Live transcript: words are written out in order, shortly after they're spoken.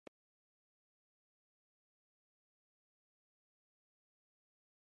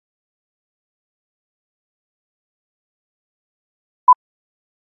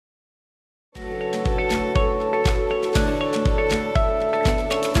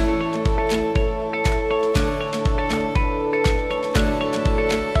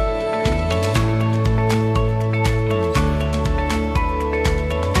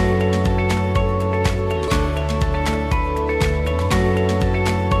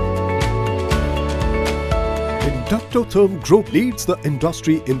Inductotherm Group leads the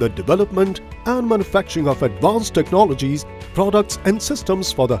industry in the development and manufacturing of advanced technologies, products and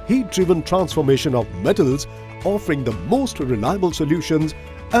systems for the heat-driven transformation of metals, offering the most reliable solutions,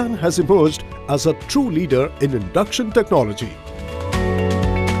 and has emerged as a true leader in induction technology.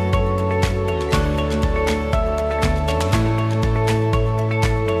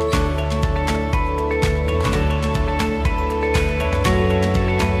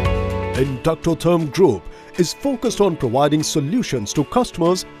 Inductotherm Group is focused on providing solutions to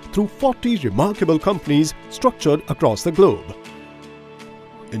customers through 40 remarkable companies structured across the globe.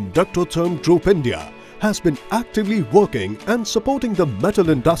 Inductotherm Group India has been actively working and supporting the metal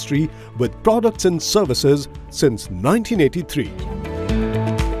industry with products and services since 1983.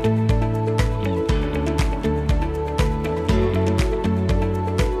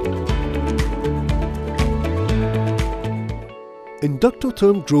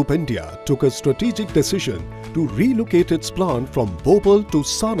 Inductotherm Group India took a strategic decision to relocate its plant from Bhopal to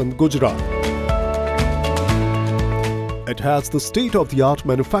Sanand, Gujarat. It has the state-of-the-art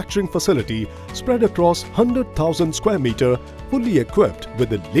manufacturing facility spread across 100,000 square meter, fully equipped with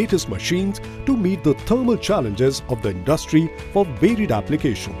the latest machines to meet the thermal challenges of the industry for varied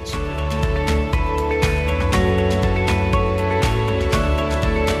applications.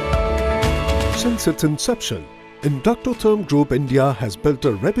 Since its inception, Inductotherm Group India has built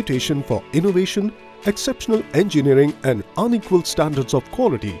a reputation for innovation, exceptional engineering and unequaled standards of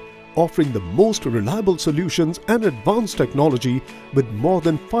quality, offering the most reliable solutions and advanced technology with more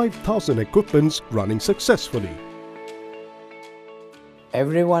than 5,000 equipments running successfully.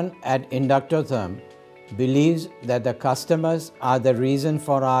 Everyone at Inductotherm believes that the customers are the reason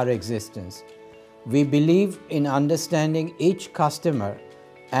for our existence. We believe in understanding each customer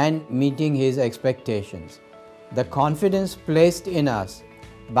and meeting his expectations. The confidence placed in us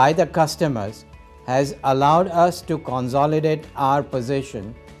by the customers has allowed us to consolidate our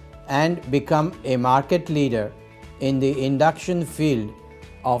position and become a market leader in the induction field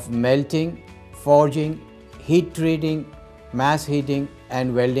of melting, forging, heat treating, mass heating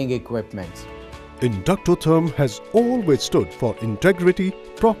and welding equipments. Inductotherm has always stood for integrity,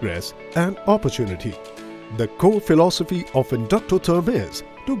 progress and opportunity. The core philosophy of Inductotherm is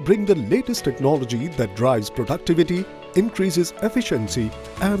to bring the latest technology that drives productivity, increases efficiency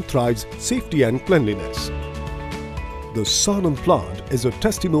and thrives safety and cleanliness. The Sanand plant is a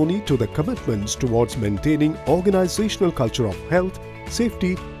testimony to the commitments towards maintaining organizational culture of health,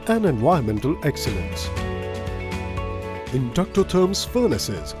 safety and environmental excellence. Inductotherm's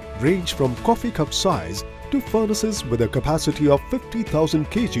furnaces range from coffee cup size to furnaces with a capacity of 50,000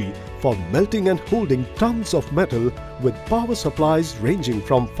 kg for melting and holding tons of metal with power supplies ranging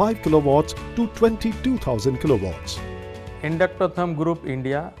from 5 kilowatts to 22,000 kilowatts. Inductotherm Group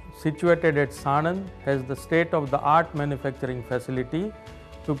India, situated at Sanand, has the state-of-the-art manufacturing facility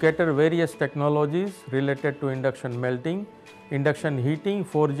to cater various technologies related to induction melting, induction heating,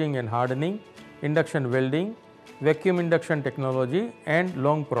 forging and hardening, induction welding, vacuum induction technology and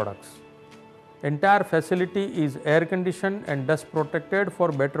long products. Entire facility is air conditioned and dust protected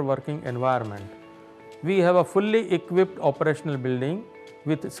for better working environment. We have a fully equipped operational building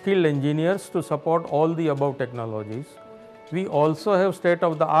with skilled engineers to support all the above technologies. We also have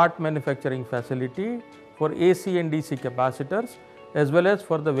state-of-the-art manufacturing facility for AC and DC capacitors as well as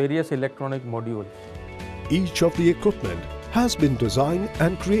for the various electronic modules. Each of the equipment has been designed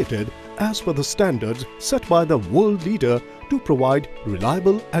and created as per the standards set by the world leader to provide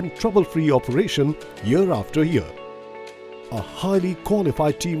reliable and trouble-free operation year after year. A highly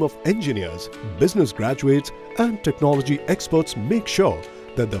qualified team of engineers, business graduates and technology experts make sure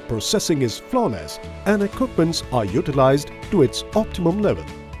that the processing is flawless and equipments are utilized to its optimum level.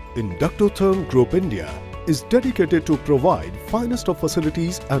 Inductotherm Group India is dedicated to provide finest of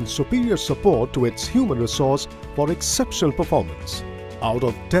facilities and superior support to its human resource for exceptional performance. Out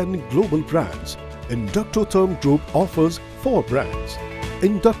of 10 global brands, Inductotherm Group offers 4 brands.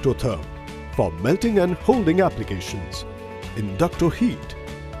 Inductotherm for melting and holding applications, Inductoheat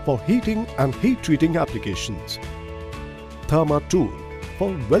for heating and heat treating applications, Thermatool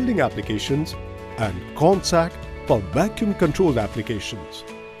for welding applications and Consac for vacuum controlled applications.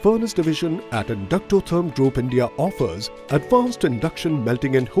 Furnace division at Inductotherm Group India offers advanced induction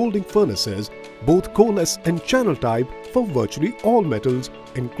melting and holding furnaces, both coalesce and channel type for virtually all metals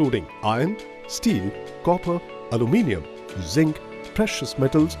including iron, steel, copper, aluminium, zinc, precious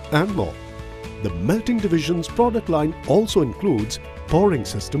metals and more. The melting division's product line also includes pouring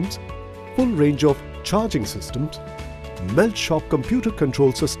systems, full range of charging systems, melt shop computer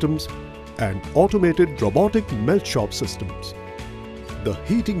control systems and automated robotic melt shop systems. The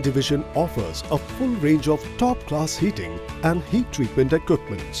heating division offers a full range of top-class heating and heat treatment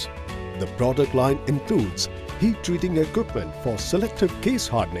equipments. The product line includes heat treating equipment for selective case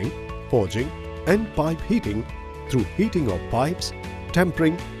hardening, forging and pipe heating through heating of pipes,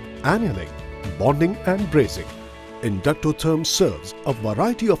 tempering, annealing, bonding and brazing. Inductotherm serves a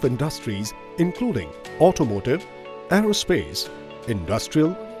variety of industries including automotive, aerospace,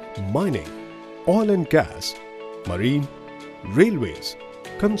 industrial, mining, oil and gas, marine, railways,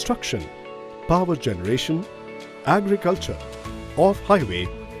 construction, power generation, agriculture, off-highway,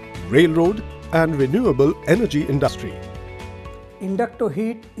 railroad and renewable energy industry.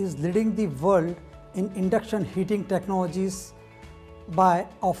 Inductoheat is leading the world in induction heating technologies by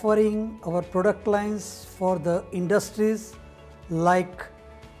offering our product lines for the industries like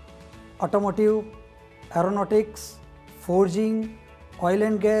automotive, aeronautics, forging, oil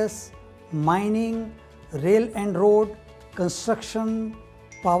and gas, mining, rail and road, construction,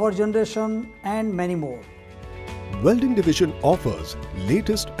 power generation and many more. Welding division offers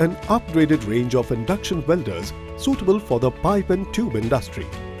latest and upgraded range of induction welders suitable for the pipe and tube industry.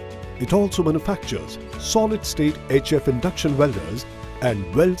 It also manufactures solid-state HF induction welders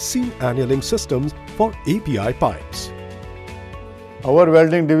and weld seam annealing systems for API pipes. Our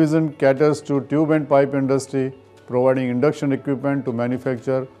welding division caters to tube and pipe industry, providing induction equipment to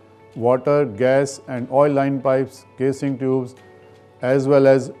manufacture water, gas and oil line pipes, casing tubes, as well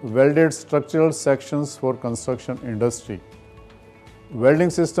as welded structural sections for construction industry. Welding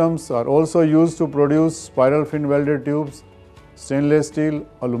systems are also used to produce spiral fin welded tubes, stainless steel,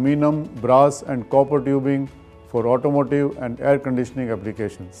 aluminum, brass and copper tubing for automotive and air conditioning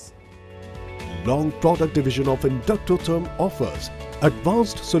applications. Long product division of Inductotherm offers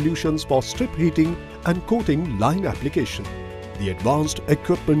advanced solutions for strip heating and coating line application. The advanced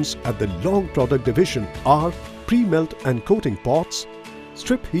equipments at the long product division are pre-melt and coating pots,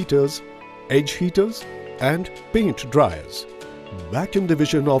 strip heaters, edge heaters and paint dryers. Vacuum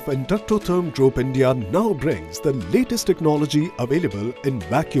division of Inductotherm Group India now brings the latest technology available in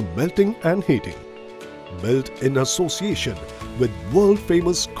vacuum melting and heating. Built in association with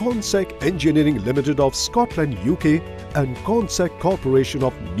world-famous Consec Engineering Limited of Scotland, UK and Consec Corporation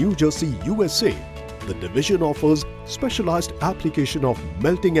of New Jersey, USA, the division offers specialized application of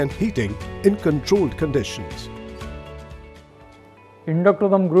melting and heating in controlled conditions.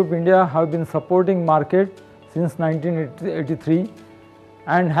 Inductotherm Group India have been supporting market since 1983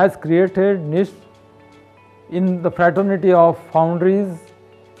 and has created niche in the fraternity of foundries,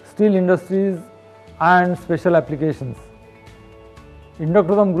 steel industries and special applications.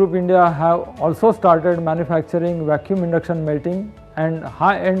 Inductotherm Group India have also started manufacturing vacuum induction melting and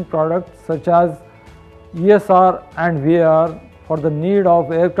high-end products such as ESR and VAR for the need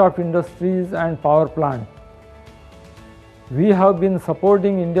of aircraft industries and power plant. We have been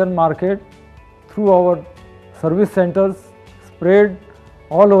supporting Indian market through our service centers spread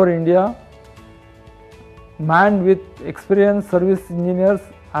all over India, manned with experienced service engineers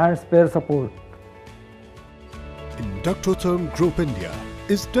and spare support. Inductotherm Group India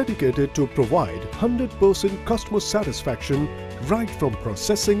is dedicated to provide 100% customer satisfaction right from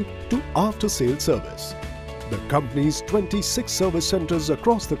processing to after-sales service. The company's 26 service centers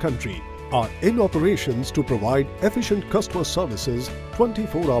across the country are in operations to provide efficient customer services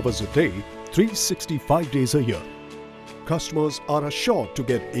 24 hours a day, 365 days a year. Customers are assured to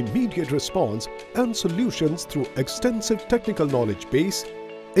get immediate response and solutions through extensive technical knowledge base,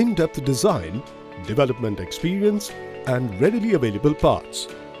 in-depth design, development experience and readily available parts.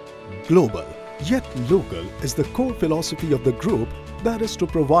 Global yet local is the core philosophy of the group, that is to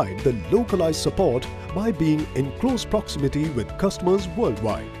provide the localized support by being in close proximity with customers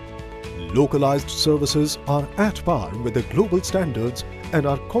worldwide. Localized services are at par with the global standards and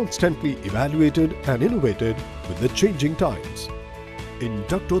are constantly evaluated and innovated with the changing times.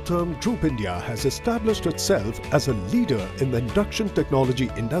 Inductotherm Group India has established itself as a leader in the induction technology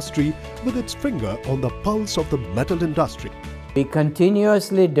industry with its finger on the pulse of the metal industry. We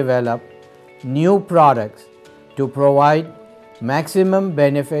continuously develop new products to provide maximum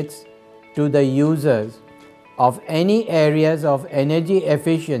benefits to the users of any areas of energy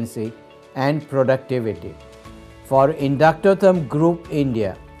efficiency and productivity. For Inductotherm Group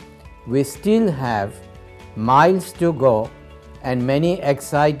India, we still have miles to go and many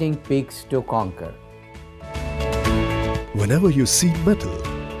exciting peaks to conquer. Whenever you see metal,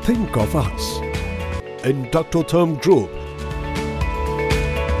 think of us. Inductotherm Group